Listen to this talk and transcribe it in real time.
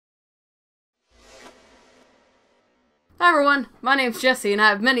Hi everyone, my name's Jessie and I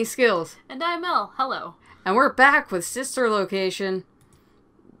have many skills. And I'm Mel. Hello. And we're back with Sister Location.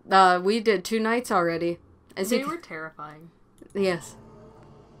 We did 2 nights already. They were terrifying. Yes.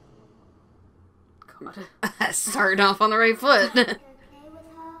 God. Starting off on the right foot.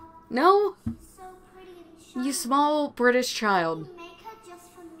 No. You small British child.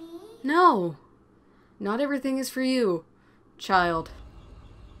 No. Not everything is for you, child.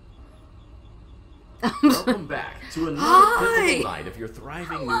 Welcome back to another pivotal night of your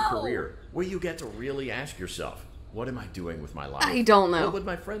thriving new career, where you get to really ask yourself, what am I doing with my life? I don't know. What would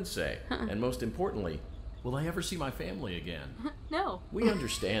my friends say? And most importantly, will I ever see my family again? No. We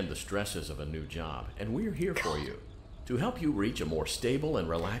understand the stresses of a new job, and we're here for you. To help you reach a more stable and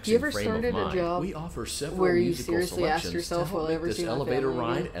relaxing frame of mind, we offer several musical selections to help make this elevator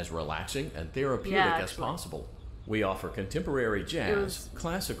ride as relaxing and therapeutic as possible. We offer contemporary jazz,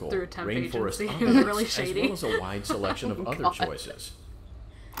 classical, rainforest ambience, really shady. as well as a wide selection of other choices.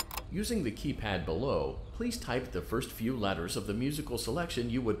 Using the keypad below, please type the first few letters of the musical selection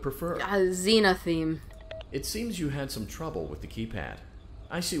you would prefer. Xena theme. It seems you had some trouble with the keypad.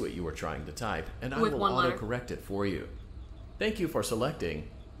 I see what you were trying to type, and I With will one letter. auto-correct it for you. Thank you for selecting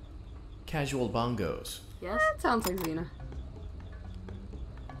Casual Bongos. Yes? That sounds like Xena.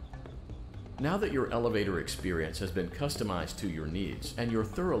 Now that your elevator experience has been customized to your needs and you're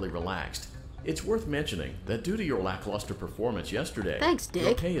thoroughly relaxed, it's worth mentioning that due to your lackluster performance yesterday, Thanks, Dick.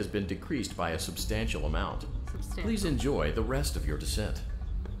 your pay has been decreased by a substantial amount. Please enjoy the rest of your descent.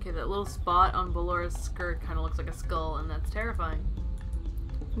 Okay, that little spot on Ballora's skirt kind of looks like a skull, and that's terrifying.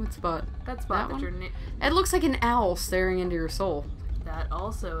 What spot? That spot That that one? you're... It looks like an owl staring into your soul. That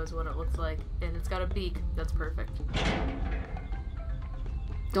also is what it looks like. And it's got a beak. That's perfect.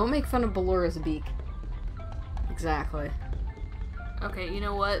 Don't make fun of Ballora's beak. Exactly. Okay, you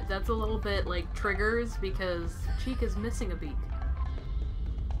know what? That's a little bit, like, triggers, because Cheek is missing a beak.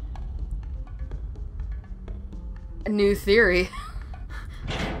 A new theory.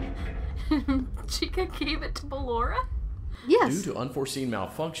 Chica gave it to Ballora? Yes. Due to unforeseen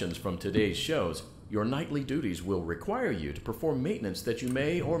malfunctions from today's shows, your nightly duties will require you to perform maintenance that you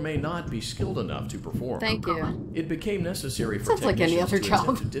may or may not be skilled enough to perform. Thank you. It became necessary for Sounds like any technicians other to job.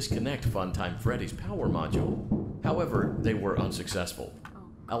 attempt to disconnect Funtime Freddy's power module. However, they were unsuccessful.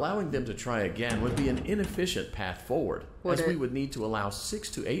 Allowing them to try again would be an inefficient path forward, as we would need to allow 6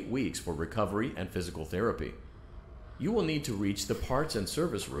 to 8 weeks for recovery and physical therapy. You will need to reach the parts and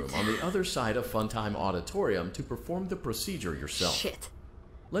service room on the other side of Funtime Auditorium to perform the procedure yourself. Shit.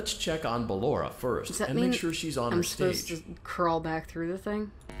 Let's check on Ballora first Does that and mean make sure she's on her I'm stage. supposed to crawl back through the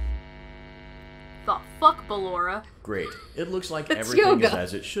thing? The fuck, Ballora? Great. It looks like It's everything is yoga.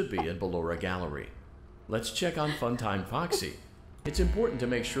 as it should be in Ballora Gallery. Let's check on Funtime Foxy. It's important to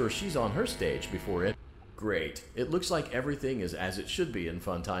make sure she's on her stage before it... Great. It looks like everything is as it should be in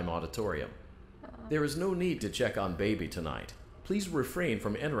Funtime Auditorium. There is no need to check on Baby tonight. Please refrain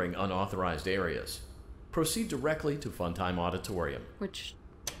from entering unauthorized areas. Proceed directly to Funtime Auditorium. Which...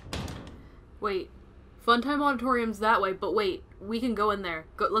 Wait. Funtime Auditorium's that way, but wait. We can go in there.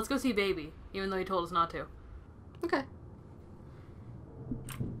 Let's go see Baby, even though he told us not to. Okay.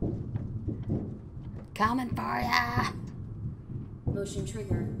 Coming for ya! Motion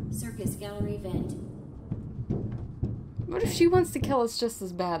trigger. Circus gallery vent. What if she wants to kill us just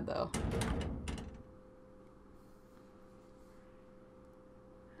as bad, though?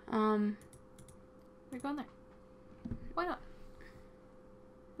 We're going there. Why not?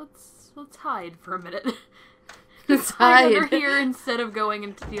 Let's hide for a minute. Let's Hide hide. under here instead of going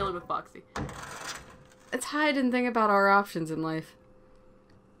into dealing with Foxy. Let's hide and think about our options in life.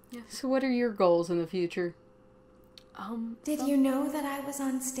 Yeah. So what are your goals in the future? Did you know that I was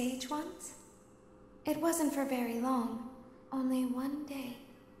on stage once? It wasn't for very long. Only one day.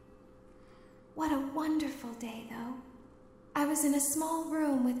 What a wonderful day, though. I was in a small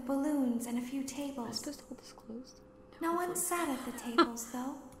room with balloons and a few Am I tables. supposed to hold this closed? No one sat at the tables,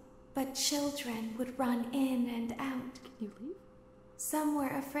 though. But children would run in and out. Can you leave? Some were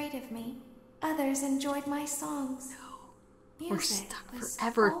afraid of me. Others enjoyed my songs. We're Music stuck was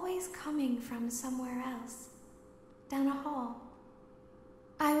forever. always coming from somewhere else. Down a hall.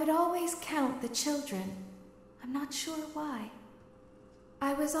 I would always count the children. I'm not sure why.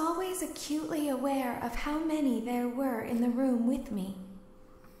 I was always acutely aware of how many there were in the room with me.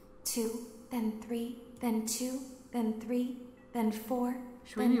 2, then 3, then 2, then 3, then 4,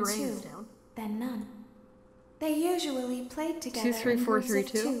 Should we then be writing 2, this down? then none. They usually played together 2, 3, in 4, groups 3,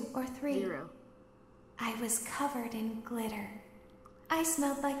 of 2? 2 or 3. 0. I was covered in glitter. I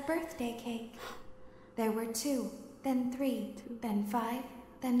smelled like birthday cake. There were 2, then 3, then 5,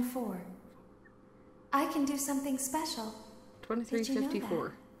 then 4. I can do something special.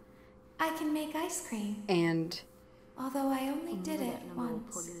 2354. I can make ice cream. And Although I only did it And we'll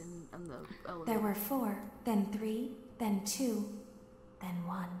once. plug it in the elevator. There were 4, then 3, then 2, then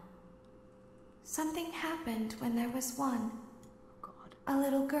 1. Something happened when there was 1. God. A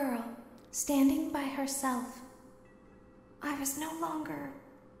little girl, standing by herself. I was no longer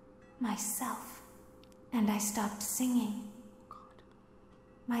myself, and I stopped singing. God.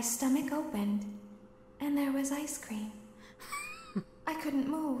 My stomach opened, and there was ice cream. I couldn't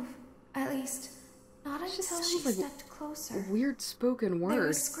move, at least, not It just until she sounds like stepped closer. weird spoken There word.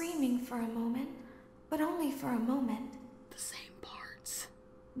 was screaming for a moment, but only for a moment. The same parts.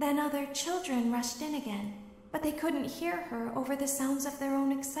 Then other children rushed in again, but they couldn't hear her over the sounds of their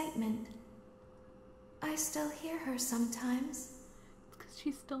own excitement. I still hear her sometimes. Because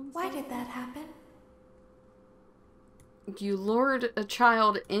she's still inside. Why did that happen? You lured a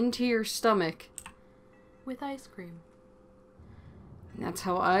child into your stomach. With ice cream. That's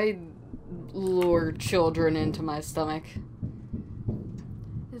how I lure children into my stomach.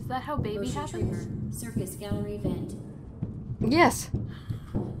 Is that how baby Motion happens? trigger. Circus gallery vent. Yes.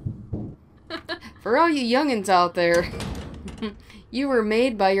 For all you youngins out there, you were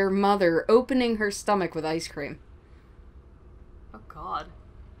made by your mother opening her stomach with ice cream. Oh God.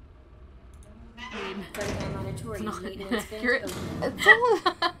 Funtime auditorium Not maintenance vent accurate. open.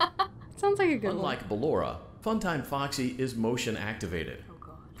 It sounds like a good one. Unlike Ballora, Funtime Foxy is motion activated. Oh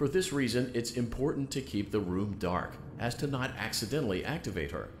God. For this reason, it's important to keep the room dark, as to not accidentally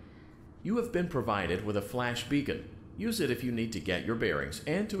activate her. You have been provided with a flash beacon. Use it if you need to get your bearings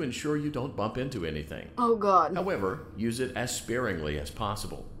and to ensure you don't bump into anything. Oh God. However, use it as sparingly as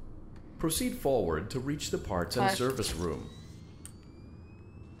possible. Proceed forward to reach the parts and Flash. service room.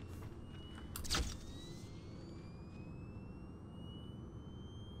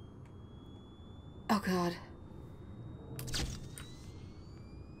 Oh God.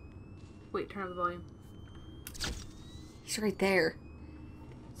 Wait, turn up the volume. He's right there.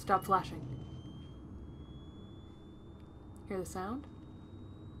 Stop flashing. Hear the sound?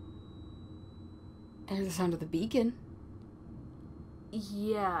 I hear the sound of the beacon.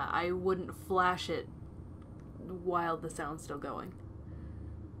 Yeah, I wouldn't flash it while the sound's still going.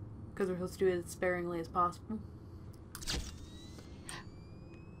 Because we're supposed to do it as sparingly as possible.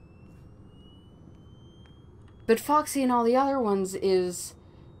 But Foxy and all the other ones is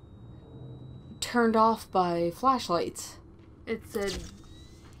turned off by flashlights. It said...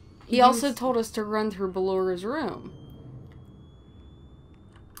 He also told us to run through Ballora's room.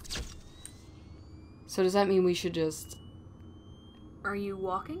 So does that mean we should just... Are you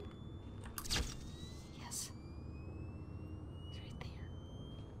walking? Yes. He's right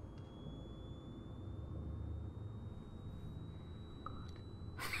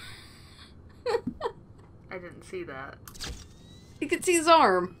there. I didn't see that. You can see his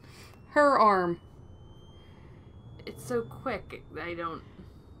arm. Her arm. It's so quick, I don't...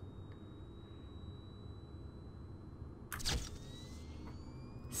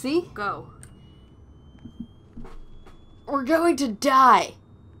 See? Go. We're going to die.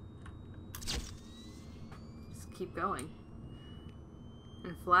 Just keep going.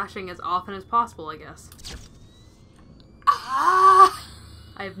 And flashing as often as possible, I guess. Ah!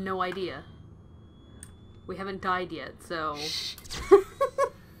 I have no idea. We haven't died yet, so...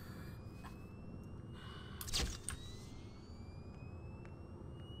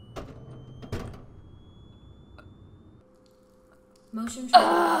 Motion trigger.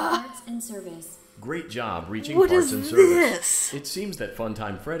 Parts and service. Great job reaching What parts is and service. this? It seems that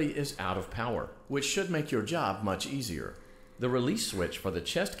Funtime Freddy is out of power, which should make your job much easier. The release switch for the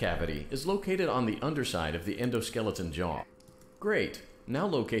chest cavity is located on the underside of the endoskeleton jaw. Great. Now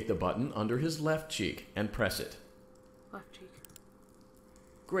locate the button under his left cheek and press it. Left cheek.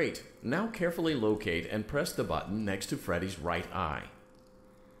 Great. Now carefully locate and press the button next to Freddy's right eye.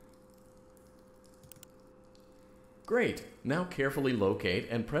 Great. Now carefully locate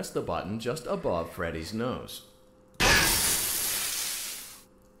and press the button just above Freddy's nose.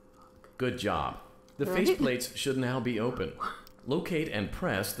 Good job. The faceplates should now be open. Locate and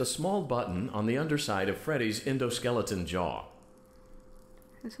press the small button on the underside of Freddy's endoskeleton jaw.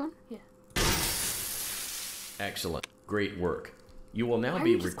 This one? Yeah. Excellent. Great work. You will now Why are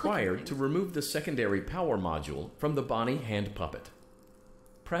be you just clicking required to things? remove the secondary power module from the Bonnie hand puppet.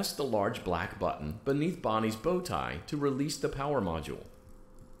 Press the large black button beneath Bonnie's bow tie to release the power module.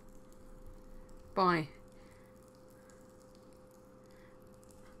 Bonnie.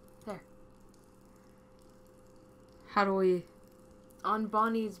 There. How do we... On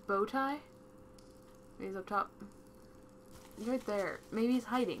Bonnie's bow tie? Maybe he's up top. He's right there. Maybe he's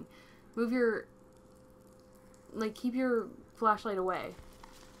hiding. Move your like, keep your flashlight away.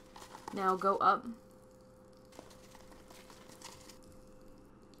 Now go up.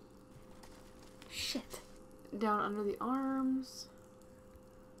 Shit. Down under the arms.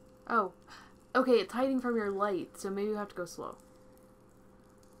 Oh. Okay, it's hiding from your light, so maybe you have to go slow.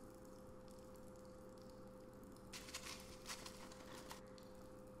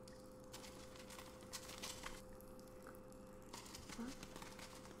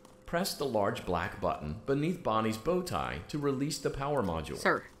 Press the large black button beneath Bonnie's bow tie to release the power module.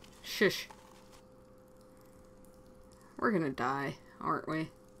 Sir, shush. We're gonna die, aren't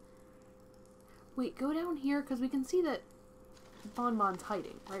we? Wait, go down here, because we can see that Bonbon's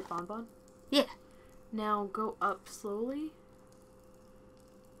hiding. Right, Bonbon? Yeah. Now go up slowly.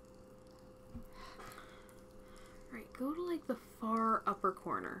 Right, go to, like, the far upper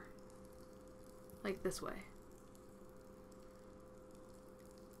corner. Like, this way.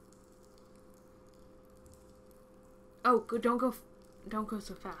 Oh, don't go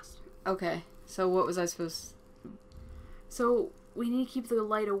so fast. Okay, so what was I supposed to... So, we need to keep the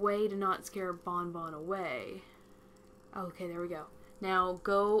light away to not scare Bonbon away. Okay, there we go. Now,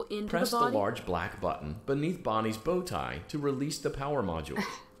 go into Press the body. the large black button beneath Bonnie's bow tie to release the power module.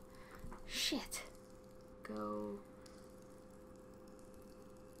 Shit. Go...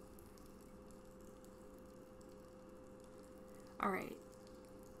 Alright.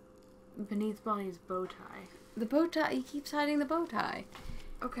 Beneath Bonnie's bow tie. The bow tie, he keeps hiding the bow tie.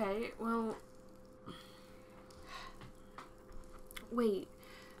 Okay, well... Wait.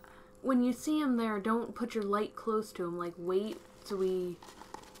 When you see him there, don't put your light close to him. Like, wait till we...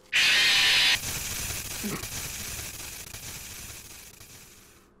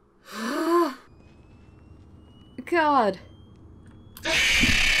 God.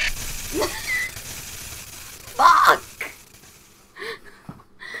 Fuck!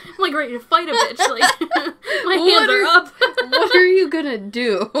 I'm like ready to fight a bitch. Like, my hands are up. What are you gonna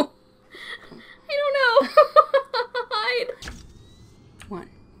do? I don't know. Hide. 1,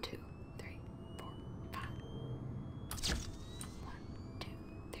 2, 3, 4, 5. 1, 2,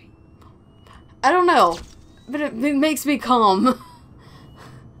 3, 4, 5. I don't know, but it makes me calm.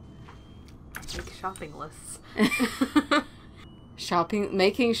 Make shopping lists.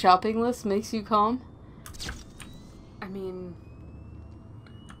 Making shopping lists makes you calm? I mean...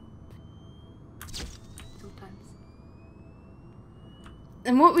 sometimes.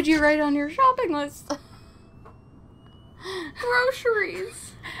 And what would you write on your shopping list?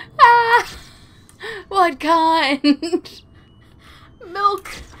 Groceries. Ah! What kind?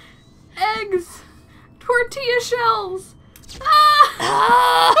 Milk. Eggs. Tortilla shells. Ah!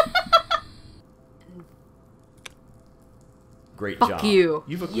 Ah! Great Fuck job. you.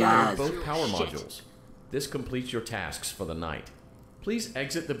 You've acquired Yes. both power Shit. modules. This completes your tasks for the night. Please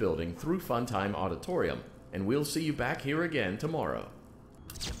exit the building through Funtime Auditorium, and we'll see you back here again tomorrow.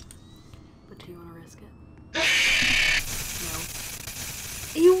 But do you want to risk it?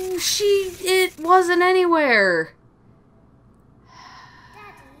 It wasn't anywhere.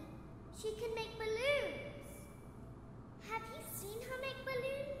 Daddy, she can make balloons. Have you seen her make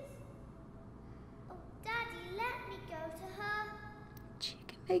balloons? Oh, Daddy, let me go to her. She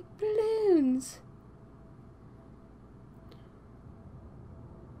can make balloons.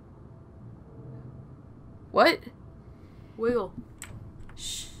 What? Wiggle.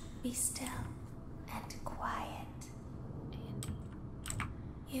 Shh, be still and quiet.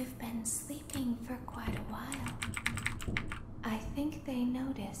 You've been sleeping for quite a while. I think they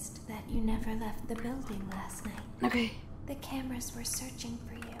noticed that you never left the building last night. Okay. The cameras were searching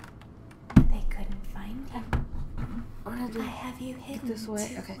for you. They couldn't find you. I'm gonna do I have you hidden this way,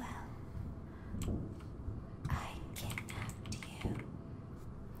 too okay. well. I kidnapped you.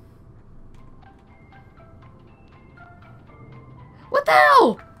 What the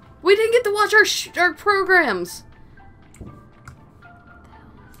hell? We didn't get to watch our programs.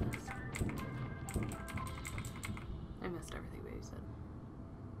 I missed everything baby said.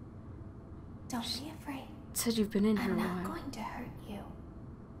 Don't be afraid. It said you've been in here I'm a not while. going to hurt you.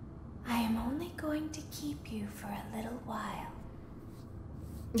 I am only going to keep you for a little while.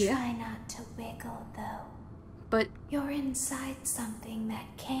 Yeah. Try not to wiggle, though. But You're inside something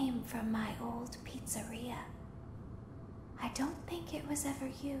that came from my old pizzeria. I don't think it was ever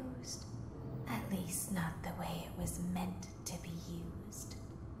used. At least not the way it was meant to be used.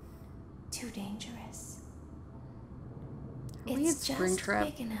 Too dangerous. Are we It's in just Springtrap?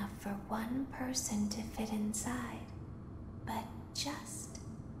 big enough for one person to fit inside. But just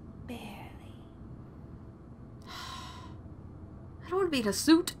barely. I don't want to be in a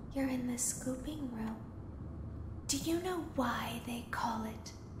suit. You're in the scooping room. Do you know why they call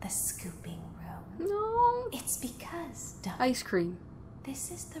it the scooping room? No. Don't. It's because, Duck, Ice cream.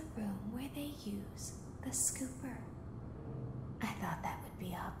 this is the room where they use the scooper. I thought that would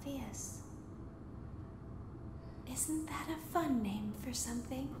be obvious. Isn't that a fun name for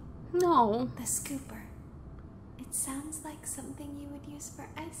something? No. The scooper. It sounds like something you would use for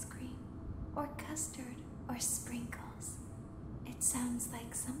ice cream, or custard, or sprinkles. It sounds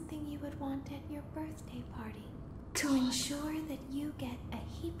like something you would want at your birthday party to ensure that you get a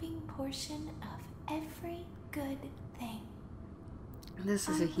heaping portion of every good thing. This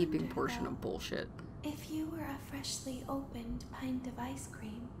is I a heaping wonder, portion though, of bullshit. If you were a freshly opened pint of ice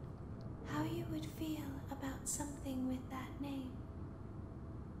cream, how you would feel about something with that name.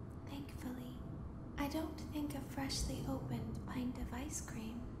 Thankfully, I don't think a freshly opened pint of ice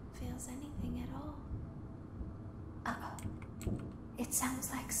cream feels anything at all. Uh-oh. It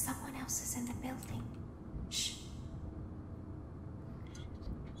sounds like someone else is in the building. Shh.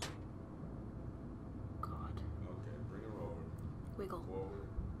 God. Okay, bring her over. Wiggle. Forward.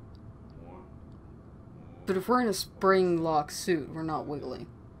 One. But if we're in a spring lock suit, we're not wiggling.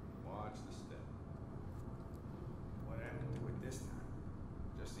 Watch the step. What happened to it this time?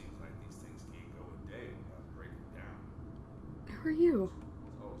 Just seems like these things can't go a day without breaking down. Who are you?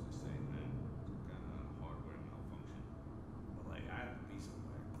 It's always the same thing. Some kind of hardware malfunction. But like, I have to be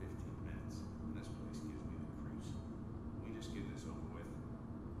somewhere in 15 minutes, and this place gives me the creeps. Can we just get this over with?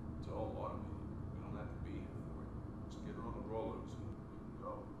 It's all automated. We don't have to be here for it. Just get her on the rollers and we can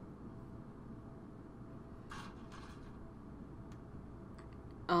go.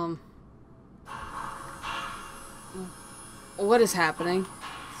 What is happening?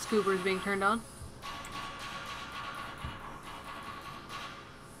 Scooper's being turned on.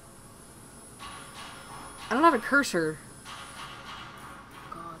 I don't have a cursor.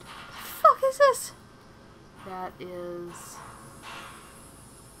 God. The fuck is this? That is...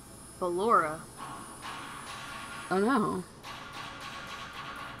 Ballora. Oh no.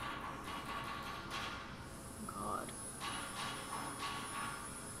 God.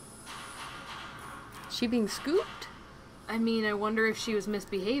 Is she being scooped? I mean, I wonder if she was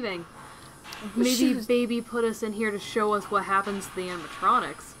misbehaving. She Maybe was- Baby put us in here to show us what happens to the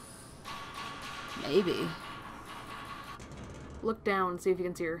animatronics. Maybe. Look down, see if you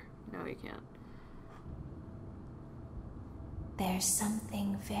can see her. No, you can't. There's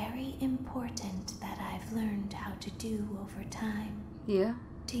something very important that I've learned how to do over time. Yeah.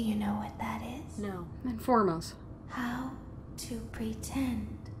 Do you know what that is? No. Inform us. How to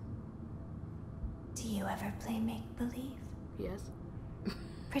pretend. Do you ever play make-believe? Yes?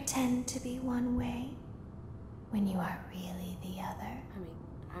 Pretend to be one way when you are really the other. I mean,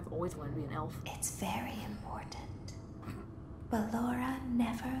 I've always wanted to be an elf. It's very important. Ballora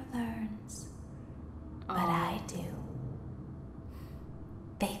never learns, but I do.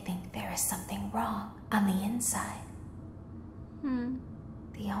 They think there is something wrong on the inside.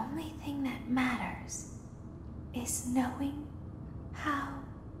 The only thing that matters is knowing how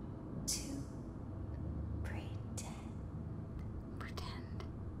to pretend. Pretend.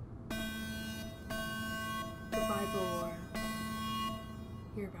 Goodbye, Ballora.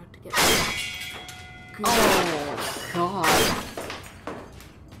 You're about to get... Oh, God.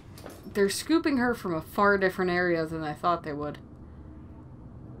 They're scooping her from a far different area than I thought they would.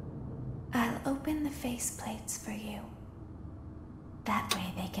 I'll open the faceplates for you. That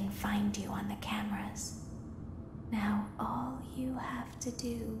way they can find you on the cameras. Now all you have to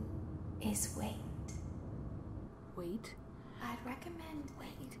do is wait. Wait. I'd recommend that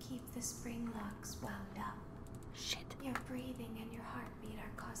you keep the spring locks wound up. Shit. Your breathing and your heartbeat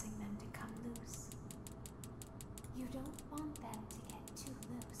are causing them to come loose. You don't want them to get too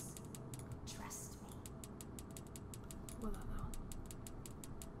loose. Trust me. What about that one?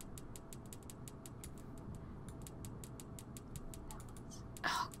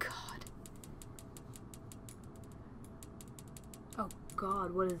 Oh, God. Oh,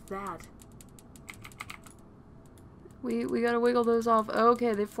 God, what is that? We gotta wiggle those off.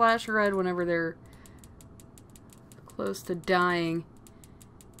 Okay, they flash red whenever they're close to dying.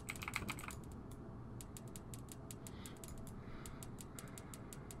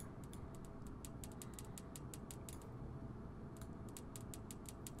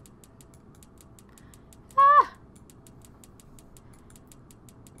 Ah!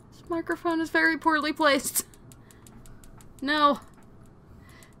 This microphone is very poorly placed. No.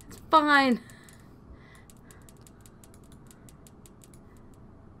 It's fine.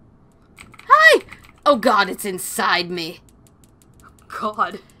 Hi! Oh God, it's inside me.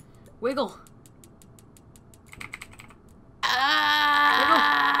 God. Wiggle.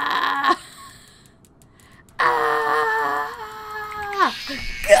 Ah! Ah!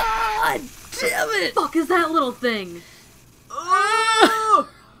 God Damn it! Fuck is that little thing? Oh!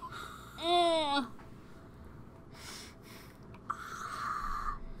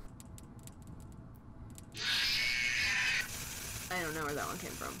 I don't know where that one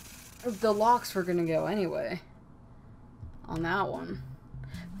came from. The locks were gonna go anyway. On that one.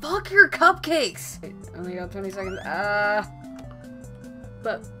 Fuck your cupcakes! Wait, only got 20 seconds.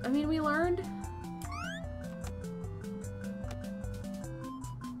 But, I mean, we learned.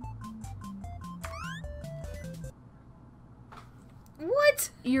 What?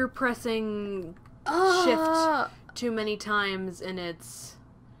 You're pressing shift too many times and it's...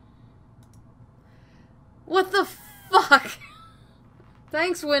 What the fuck?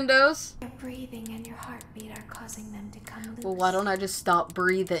 Thanks, Windows. Your breathing and your heartbeat are causing them to come loose. Well, why don't I just stop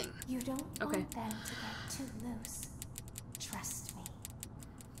breathing? You don't Okay. want them to get too loose. Trust me.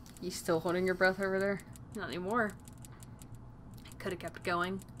 You still holding your breath over there? Not anymore. I could have kept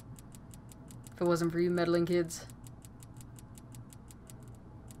going. If it wasn't for you meddling kids.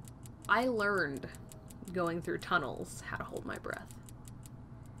 I learned going through tunnels how to hold my breath.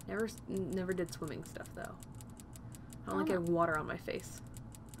 Never did swimming stuff though. I don't like getting water on my face.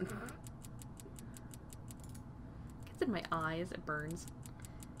 It gets in my eyes, it burns.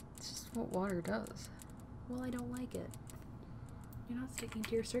 It's just what water does. Well, I don't like it. You're not sticking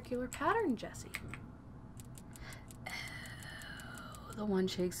to your circular pattern, Jessie. The one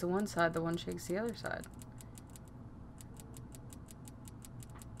shakes the one side, the one shakes the other side.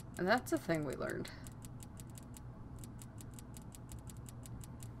 And that's a thing we learned.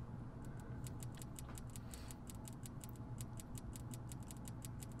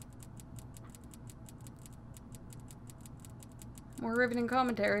 More riveting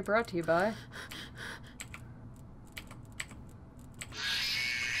commentary brought to you by...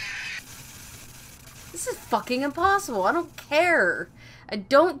 This is fucking impossible. I don't care. I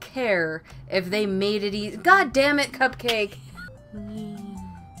don't care if they made it easy. God damn it, Cupcake.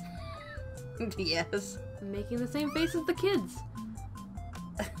 Yes. I'm making the same face as the kids.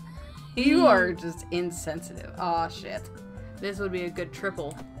 You are just insensitive. Aw, shit. This would be a good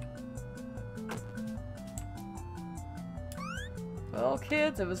triple. Well,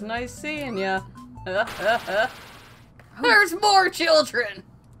 kids, it was nice seeing ya. There's more children!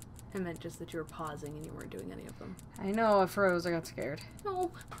 I meant just that you were pausing and you weren't doing any of them. I know, I froze. I got scared.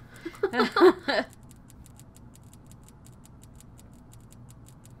 No. There's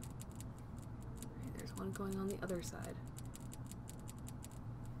one going on the other side.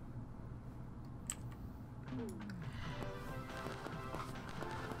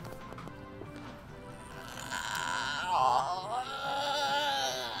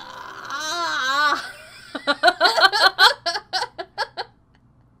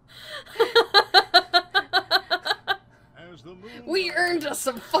 We earned us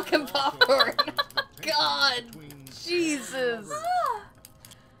some fucking popcorn. God. Jesus. Clara,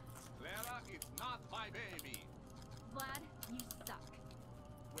 it's not my baby. Vlad, you suck.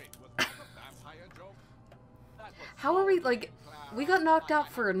 Wait, was that a vampire joke? That was How are we, like, we got knocked out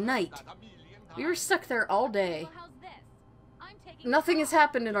for a night. that a million We were stuck there all day. Well, how's this? I'm taking Nothing has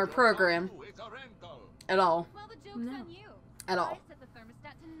happened in our program. times. It's a rental. At all. Well, the joke's on you. At all. I set the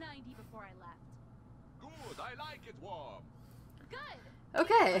thermostat to 90 before I left. Good, I like it warm. Good.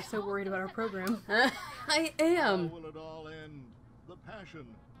 Okay. So worried about our program. I am. How will it all end? The passion,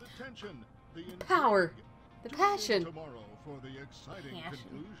 the tension, the Power. intrigue. The Tune in passion. tomorrow for the exciting Passion.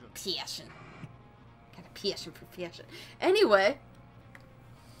 conclusion. Passion. Got a passion for passion. Anyway,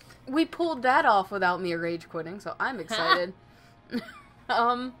 we pulled that off without me rage quitting, so I'm excited.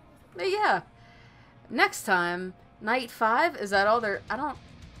 But yeah. Next time, night 5, is that all there? I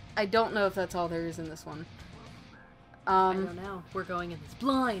don't know if that's all there is in this one. I don't know. We're going in this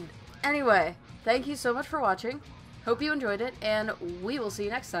blind. Anyway, thank you so much for watching. Hope you enjoyed it, and we will see you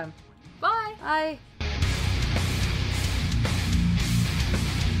next time. Bye. Bye.